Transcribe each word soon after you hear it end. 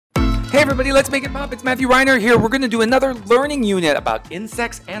Hey everybody, let's make it pop. It's Matthew Reinhart here. We're going to do another learning unit about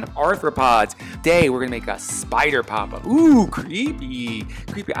insects and arthropods. Today we're going to make a spider pop-up. Ooh, creepy.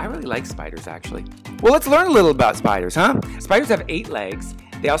 Creepy. I really like spiders actually. Well, let's learn a little about spiders, huh? Spiders have 8 legs.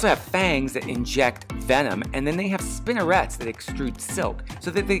 They also have fangs that inject venom, and then they have spinnerets that extrude silk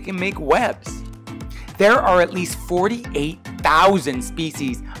so that they can make webs. There are at least 48,000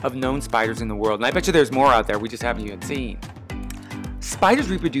 species of known spiders in the world, and I bet you there's more out there we just haven't even seen. Spiders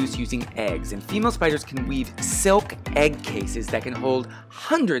reproduce using eggs, and female spiders can weave silk egg cases that can hold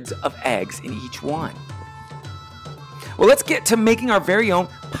hundreds of eggs in each one. Well, let's get to making our very own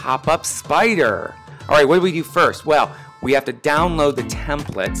pop-up spider. All right, what do we do first? Well, we have to download the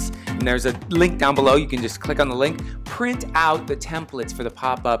templates, and there's a link down below. You can just click on the link, print out the templates for the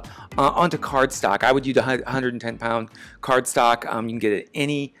pop-up onto cardstock. I would use a 110-pound cardstock. You can get it at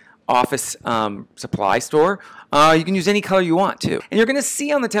any office supply store. You can use any color you want to. And you're going to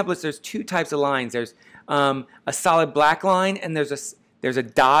see on the templates there's 2 types of lines. There's a solid black line, and there's a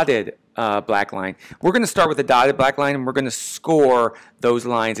dotted black line. We're going to start with the dotted black line, and we're going to score those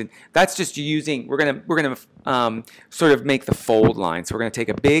lines. And that's just using, we're going to sort of make the fold line. So we're going to take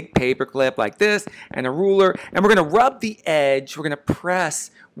a big paper clip like this and a ruler, and we're going to rub the edge. We're going to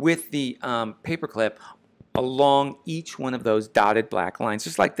press with the paper clip along each one of those dotted black lines,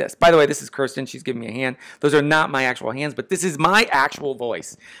 just like this. By the way, this is Kirsten. She's giving me a hand. Those are not my actual hands, but this is my actual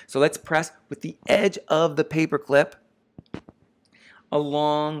voice. So let's press with the edge of the paper clip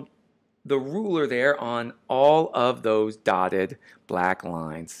along the ruler there on all of those dotted black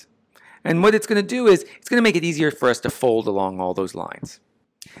lines. And what it's going to do is it's going to make it easier for us to fold along all those lines.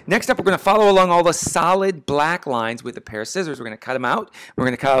 Next up, we're going to follow along all the solid black lines with a pair of scissors. We're going to cut them out. We're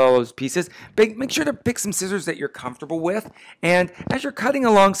going to cut all those pieces. Make sure to pick some scissors that you're comfortable with. And as you're cutting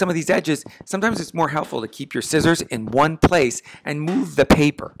along some of these edges, sometimes it's more helpful to keep your scissors in one place and move the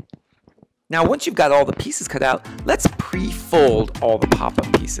paper. Now, once you've got all the pieces cut out, let's pre-fold all the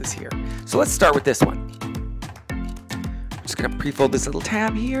pop-up pieces here. So let's start with this one. I'm just going to pre-fold this little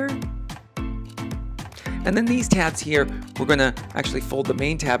tab here. And then these tabs here, we're going to actually fold the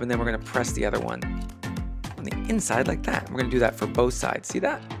main tab, and then we're going to press the other one on the inside like that. We're going to do that for both sides. See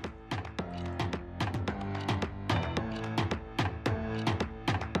that?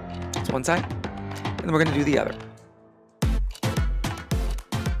 That's one side. And then we're going to do the other.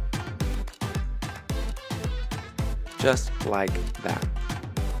 Just like that.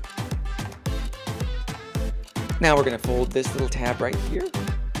 Now we're going to fold this little tab right here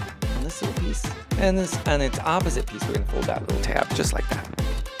on this little piece. And this on its opposite piece, we're going to fold that little tab just like that.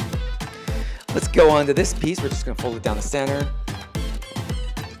 Let's go on to this piece. We're just going to fold it down the center.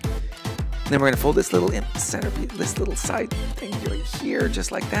 And then we're going to fold this little center piece, this little side thing right here,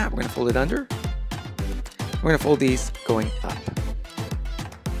 just like that. We're going to fold it under. We're going to fold these going up.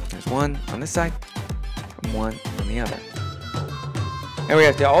 There's one on this side and one on the other. And we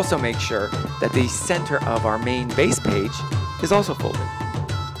have to also make sure that the center of our main base page is also folded.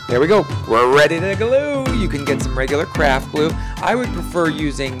 There we go. We're ready to glue. You can get some regular craft glue. I would prefer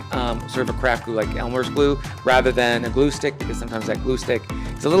using sort of a craft glue like Elmer's glue rather than a glue stick, because sometimes that glue stick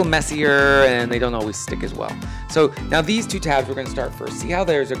is a little messier and they don't always stick as well. So now these 2 tabs we're going to start first. See how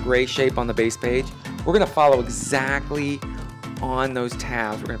there's a gray shape on the base page? We're going to follow exactly on those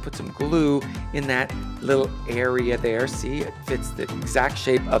tabs. We're going to put some glue in that little area there. See, it fits the exact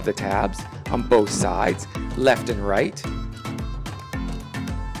shape of the tabs on both sides, left and right.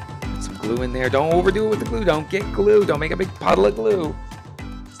 Glue in there. Don't overdo it with the glue. Don't get glue. Don't make a big puddle of glue.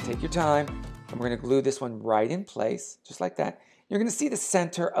 Just take your time. And we're going to glue this one right in place, just like that. You're going to see the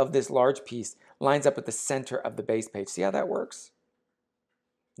center of this large piece lines up with the center of the base page. See how that works?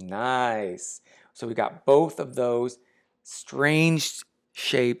 Nice. So we got both of those strange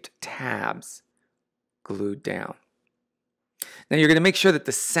shaped tabs glued down. Now you're going to make sure that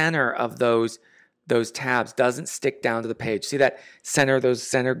the center of those tabs doesn't stick down to the page. See that center, those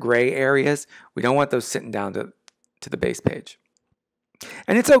center gray areas? We don't want those sitting down to the base page.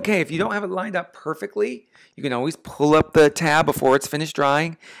 And it's okay if you don't have it lined up perfectly. You can always pull up the tab before it's finished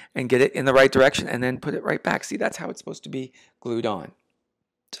drying and get it in the right direction and then put it right back. See, that's how it's supposed to be glued on.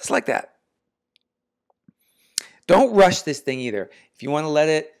 Just like that. Don't rush this thing either. If you want to let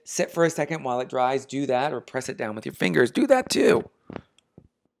it sit for a second while it dries, do that, or press it down with your fingers. Do that too.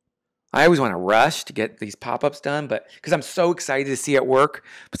 I always want to rush to get these pop-ups done, but because I'm so excited to see it work,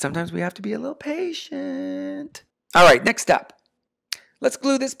 but sometimes we have to be a little patient. All right, next up. Let's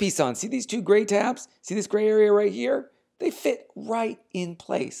glue this piece on. See these 2 gray tabs? See this gray area right here? They fit right in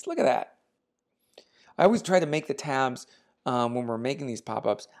place. Look at that. I always try to make the tabs when we're making these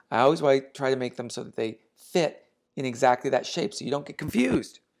pop-ups. I always try to make them so that they fit in exactly that shape so you don't get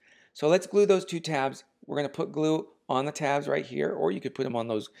confused. So let's glue those 2 tabs. We're going to put glue on the tabs right here, or you could put them on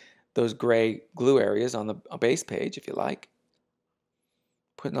those gray glue areas on the base page if you like.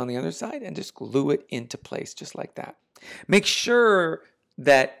 Put it on the other side and just glue it into place just like that. Make sure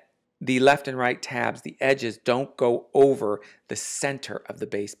that the left and right tabs, the edges, don't go over the center of the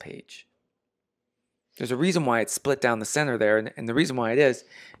base page. There's a reason why it's split down the center there, and the reason why it is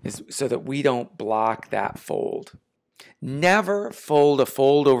so that we don't block that fold. Never fold a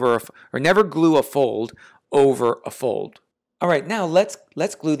fold over, or never glue a fold over a fold. All right, now let's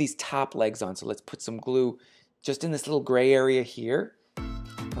glue these top legs on. So let's put some glue just in this little gray area here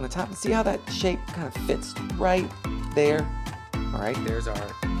on the top, and see how that shape kind of fits right there. All right, there's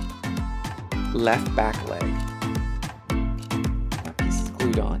our left back leg. That piece is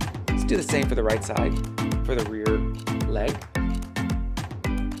glued on. Let's do the same for the right side, for the rear leg.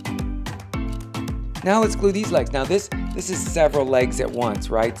 Now let's glue these legs. Now this is several legs at once,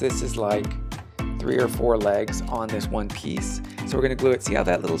 right? This is like 3 or 4 legs on this one piece. So we're gonna glue it. See how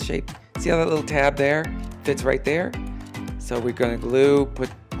that little shape, see how that little tab there fits right there? So we're gonna put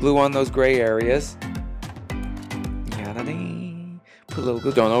glue on those gray areas. Put a little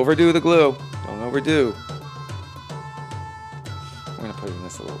glue, don't overdo the glue. Don't overdo. We're gonna put it in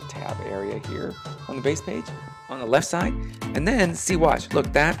this little tab area here on the base page, on the left side. And then, see, watch,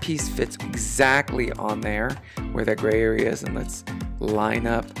 look, that piece fits exactly on there where that gray area is. And let's line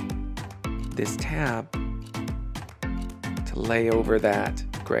up this tab to lay over that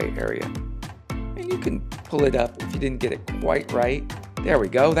gray area. And you can pull it up if you didn't get it quite right. There we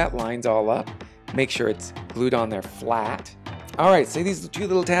go, that lines all up. Make sure it's glued on there flat. All right, so these 2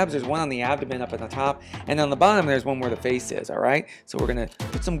 little tabs, there's one on the abdomen up at the top, and on the bottom there's one where the face is, all right? So we're gonna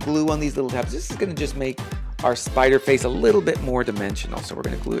put some glue on these little tabs. This is gonna just make our spider face a little bit more dimensional. So we're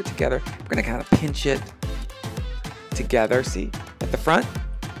gonna glue it together. We're gonna kind of pinch it together, see, at the front.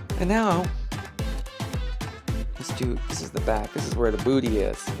 And now, this is the back. This is where the booty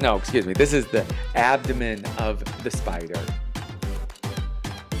is. No, excuse me, this is the abdomen of the spider.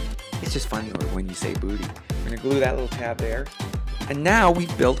 It's just funny when you say booty. We're gonna glue that little tab there. And now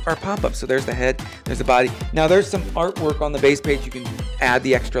we've built our pop-up. So there's the head, there's the body. Now there's some artwork on the base page. You can add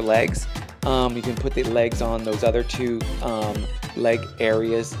the extra legs. You can put the legs on those other 2 leg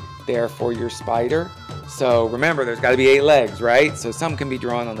areas there for your spider. So remember, there's gotta be 8 legs, right? So some can be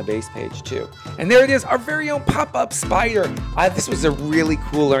drawn on the base page too. And there it is, our very own pop-up spider. This was a really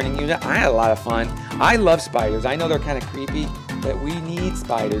cool learning unit. I had a lot of fun. I love spiders. I know they're kind of creepy, but we need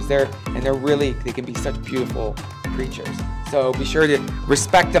spiders. They can be such beautiful creatures. So be sure to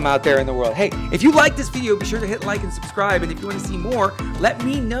respect them out there in the world. Hey, if you like this video, be sure to hit like and subscribe. And if you want to see more, let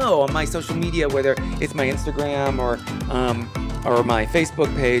me know on my social media, whether it's my Instagram or my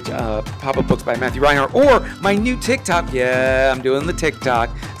Facebook page, Pop-Up Books by Matthew Reinhart, or my new TikTok. Yeah, I'm doing the TikTok.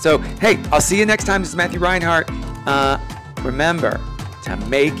 So, hey, I'll see you next time. This is Matthew Reinhart. Remember to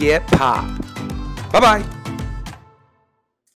make it pop. Bye-bye.